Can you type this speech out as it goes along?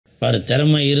பாரு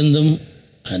திறமை இருந்தும்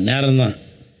நேரம் தான்.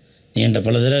 நீ என்கிட்ட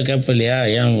பல தடவை கேட்ப இல்லையா,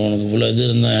 ஏன் உனக்கு இவ்வளோ இது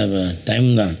இருந்தால் டைம்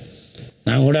தான்.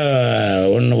 நான் கூட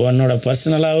உன்னோட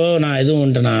பர்சனலாகவோ நான் எதுவும்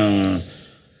உன்ட்டு நான்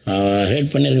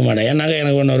ஹேட் பண்ணியிருக்க மாட்டேன். ஏன்னாக்கா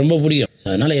எனக்கு ஒன்று ரொம்ப பிடிக்கும்.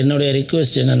 அதனால் என்னுடைய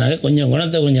ரிக்வெஸ்ட் என்னன்னாக்கா கொஞ்சம்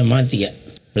குணத்தை கொஞ்சம் மாற்றிக்க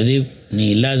பிரதீப். நீ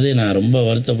இல்லாது நான் ரொம்ப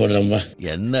வருத்தப்படுறேன்பா.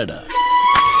 என்னடா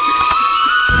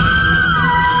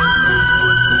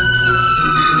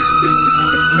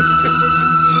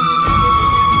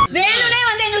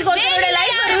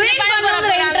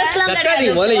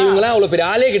இவங்கலாம் அவ்வளவு பெரிய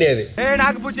ஆளே கிடையாது.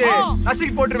 நாக்கு பூச்சி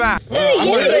நசுக்கி போட்டுருவேன்.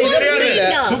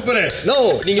 சூப்பர். நோ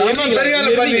நீங்க பெரிய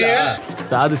ஆளு பண்ணீங்க.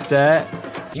 சாதிஸ்ட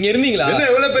இங்க இருந்தீங்களா? என்ன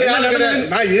இவ்வளவு பெரிய ஆளு கிடையாது.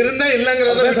 நான் இருந்தே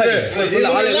இல்லங்கறத விட்டு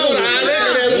இவங்கலாம் ஒரு ஆளே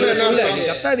கிடையாது.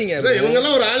 கத்தாதீங்க. இவங்க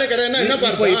எல்லாம் ஒரு ஆளே கிடையாதுன்னா என்ன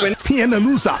பார்ப்போம்? என்ன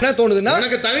லூசா என்ன தோணுதுன்னா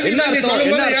எனக்கு தகுதி இல்ல நீ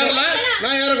சொல்லும்போது ஏறல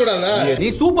நான் ஏற கூடாதா? நீ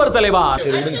சூப்பர் தலைவா.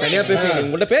 சரி விடுங்க, தனியா பேசுங்க.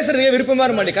 உங்கள்ட்ட பேசுறதுக்கே விருப்பமா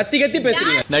இருக்க மாட்டேன். கத்தி கத்தி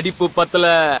பேசுறீங்க. நடிப்பு பத்தல,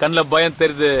 கண்ணுல பயம்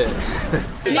தெரியுது.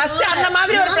 ஃபர்ஸ்ட் அந்த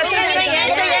மாதிரி ஒரு பிரச்சனை நீங்க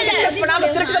ஏன் டிஸ்கஸ்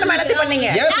பண்ணாம திருட்டுத்தனமா நடத்தி பண்ணீங்க?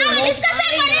 டிஸ்கஸ்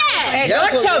பண்ணல.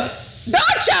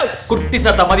 Don't shout. குட்டி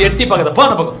சத்த மாதிரி எட்டி பக்கத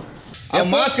போன பக்கம்.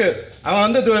 அவன் மாஸ்க் அவன்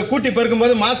வந்து கூட்டி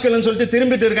பறக்கும்போது மாஸ்க் இல்லன்னு சொல்லிட்டு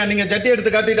திரும்பிட்டு இருக்கான். நீங்க ஜட்டி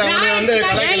எடுத்து காட்டிட்டு அவனை வந்து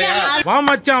கலக்கலையா? வா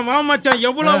மச்சான்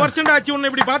எவ்வளவு வருஷம் ஆச்சு உன்னை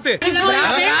இப்படி பாத்து.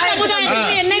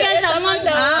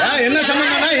 என்ன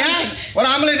சம்பந்தம்னா ஏன் ஒரு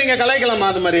ஆம்பளை நீங்க கலாய்க்கலாமா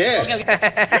அது மாதிரி?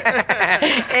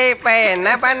 இப்ப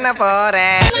என்ன பண்ண போற?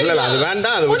 இல்ல அது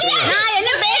வேண்டாம். அது நான்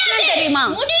என்ன பேசணும் தெரியுமா?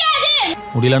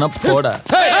 முடியலனா போடா.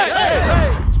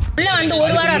 உள்ள வந்து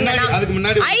ஒரு வாரம் இருந்தானா? அதுக்கு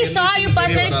முன்னாடி I saw you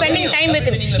personally spending time with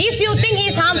him. If you think he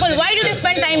is harmful, why did you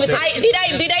spend time with him?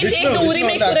 Did I take the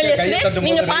உரிமை குரல் yesterday?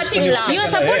 நீங்க பாத்தீங்களா? You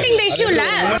are supporting the issue la.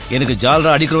 எனக்கு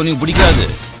ஜால்ரா அடிக்கிறவனையும் பிடிக்காது,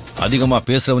 அதிகமா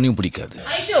பேசுறவனையும் பிடிக்காது.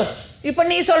 ஐஷோ இப்ப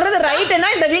நீ சொல்றது ரைட்னா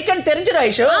இந்த வீக்கெண்ட் தெரிஞ்சிரும்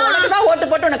ஐஷோ. உனக்கு தான் ஓட்டு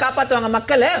போட்டு உன்னை காப்பாத்துவாங்க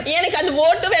மக்கள். எனக்கு அந்த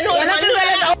ஓட்டு வேணும்.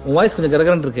 உன் வாய்ஸ் கொஞ்சம்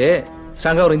கரகரன்னு இருக்கு.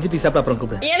 ஸ்ட்ராங்கா ஒரு இஞ்சி டீ சாப்பிட்டு அப்புறம்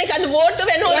கூப்பிடு. எனக்கு அந்த ஓட்டு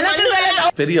வேணும்.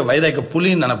 பெரிய வைராக்க புலி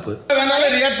நினைப்பு.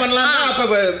 வேணாலும் ரியாக்ட் பண்ணலாம். அப்ப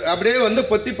அப்படியே வந்து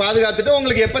பொத்தி பாதுகாத்துட்டு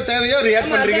உங்களுக்கு எப்ப தேவையோ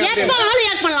ரியாக்ட் பண்றீங்க. எப்ப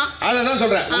ரியாக்ட் பண்ணலாம். அதான்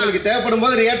சொல்றேன். உங்களுக்கு தேவைப்படும்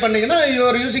போது ரியாக்ட் பண்ணீங்கன்னா you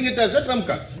are using it as a trump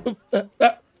card.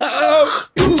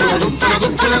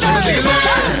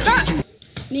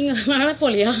 நீங்க அழ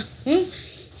போலியா?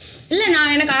 இல்ல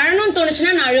நான் எனக்கு அழணும்னு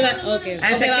தோணுச்சுனா நான் அழுவேன். Okay.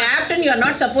 As a captain you are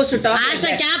not supposed to talk. As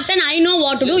a captain I know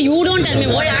what to do. You don't tell me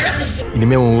what.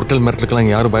 இனிமே உன் உருட்டல் மிரட்டலுக்கெல்லாம்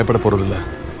யாரும் பயப்பட போறது இல்ல.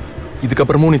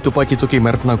 இதுக்கப்புறமும் நீ துப்பாக்கி தூக்கி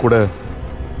மிரட்டினா கூட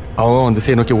அவன் அந்த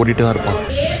திசையை நோக்கி ஓடிட்டு தான் இருப்பான்.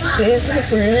 பேசுறது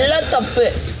ஃபுல்லா தப்பு.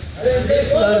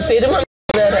 ஒரு பெருமை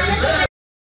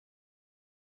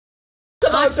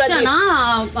அர்ச்சனா,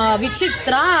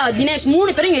 விசித்ரா, தினேஷ்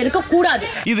 3 பேரும் இங்க இருக்க கூடாது.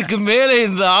 இதுக்கு மேலே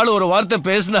இந்த ஆள் ஒரு வார்த்தை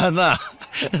பேசினான்னா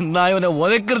நான் இவனை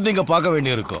உதைக்கிறது இங்க பார்க்க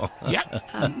வேண்டியிருக்கும்.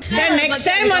 நெக்ஸ்ட்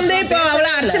டைம் வந்து இப்போ அவள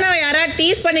அர்ச்சனா யாரா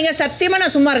டீஸ் பண்ணீங்க சத்தியமா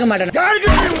நான் சும்மா இருக்க மாட்டேன்.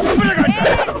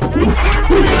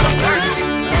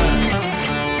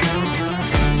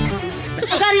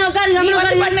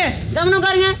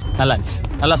 நல்லா இருந்துச்சு.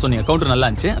 நல்லா சொன்னீங்க. கவுண்டர் நல்லா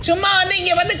இருந்துச்சு. சும்மா வந்து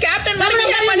இங்க வந்து கேப்டன் மாதிரி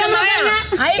பிஹேவ் பண்ணமா?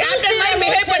 கேப்டன் மாதிரி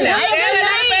பிஹேவ் பண்ண.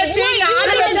 பேச்சு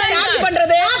ஆளு ஸ்டார்ட்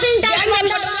பண்றது.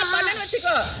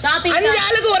 அஞ்சு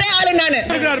ஆளுக்கு ஒரே ஆளு நானு.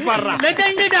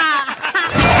 லெஜெண்டடா.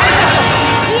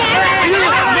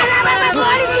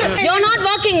 You are not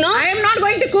working, no? I am not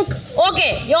going to cook.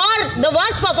 Okay, you are the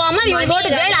worst performer. You will go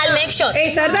to jail. I'll make sure.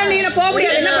 ஏய் சர்தார் நீ என்ன போக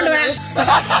முடியாது. என்ன பண்ணுவ?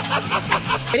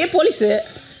 பெரிய போலீஸ்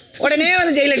உடனே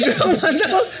வந்து ஜெயில வந்து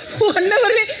 1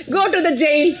 hourல go to the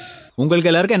jail. உங்களுக்கு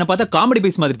எல்லாருக்கும் என்ன பார்த்தா காமெடி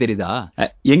பீஸ் மாதிரி தெரியுதா?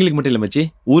 எங்களுக்கு மட்டும் இல்ல மச்சி,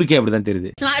 ஊருக்கே அப்படிதான் தெரியுது.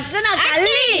 அர்ச்சனா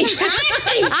கள்ளி.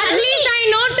 At least I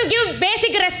know to give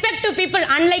basic respect to people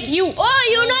unlike you. Oh,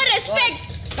 you know respect.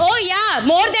 Oh yeah,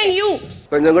 more than you.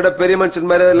 கொஞ்சம் கூட பெரிய மனுஷன்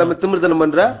மாதிரி இல்லாம திமிர்த்தனம்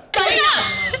பண்ற.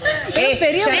 ஏய்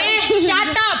பெரிய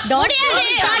shut up. Don't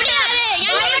shut up.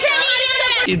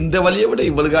 இந்த வலியை விட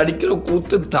இவளுக்கு அடிக்கிற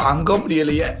கூத்து தாங்க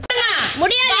முடியலையே.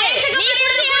 முடியாது.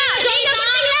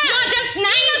 You're just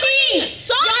 19.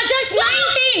 So you're just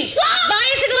 19. So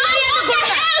வயசுக்கு மரியாதை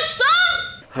கொடுங்க.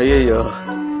 ஐயோ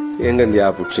எங்க இந்தியா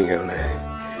புடிச்சீங்க அவனை.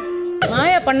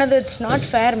 மாயா பண்ணது it's not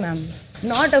fair ma'am.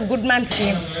 Not a good mens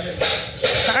game.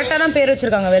 கரெக்டாக தான் பேர்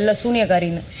வச்சிருக்காங்க வெள்ள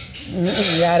சூனியக்காரின்னு.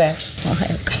 யார?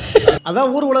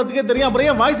 அதான் ஊர் உலகத்துக்கே தெரியும். அப்புறம்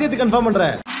ஏன் வாய்ஸ் ஏத்தி கன்ஃபார்ம் பண்ற?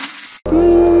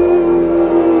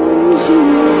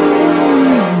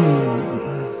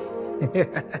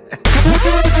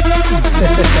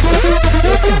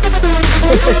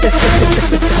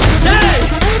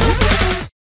 Hey!